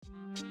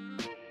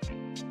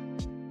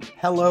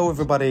Hello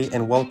everybody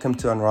and welcome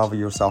to Unravel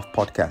Yourself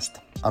podcast.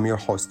 I'm your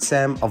host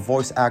Sam, a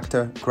voice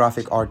actor,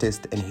 graphic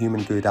artist and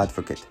human good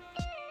advocate.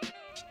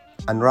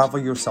 Unravel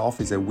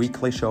Yourself is a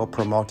weekly show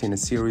promoting a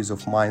series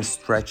of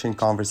mind-stretching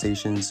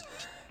conversations,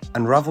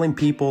 unraveling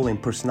people and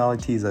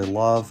personalities I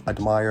love,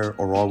 admire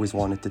or always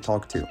wanted to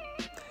talk to.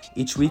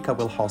 Each week I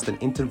will host an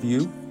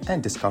interview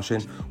and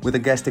discussion with a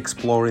guest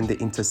exploring the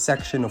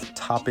intersection of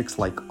topics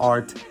like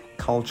art,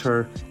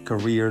 culture,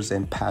 careers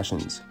and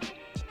passions.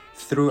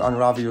 Through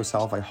Unravel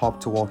Yourself, I hope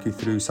to walk you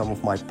through some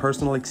of my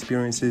personal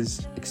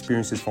experiences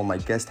from my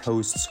guest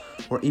hosts,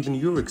 or even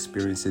your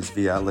experiences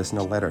via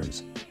listener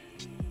letters.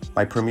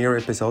 My premiere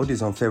episode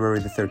is on February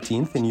the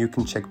 13th, and you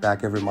can check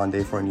back every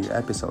Monday for a new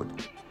episode.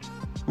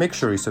 Make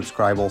sure you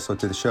subscribe also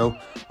to the show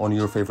on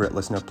your favorite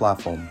listener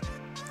platform.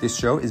 This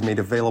show is made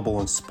available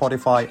on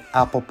Spotify,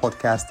 Apple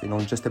Podcast, and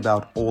on just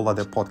about all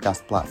other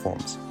podcast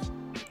platforms.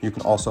 You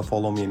can also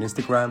follow me on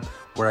Instagram,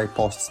 where I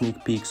post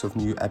sneak peeks of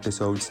new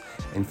episodes,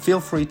 and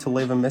feel free to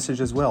leave a message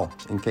as well,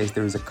 in case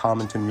there is a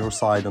comment on your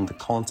side on the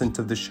content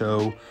of the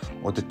show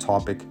or the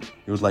topic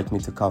you would like me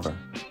to cover.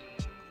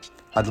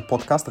 هذا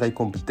البودكاست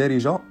غيكون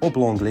بالدارجة أو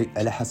بالانجلي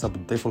على حسب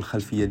الضيف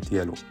والخلفية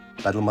ديالو.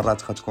 بعض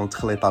المرات غتكون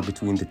تخليطة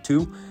between the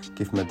two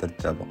كيف ما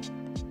درت دابا.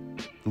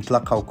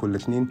 نتلاقاو كل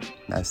اثنين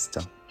مع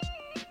 6.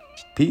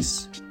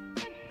 Peace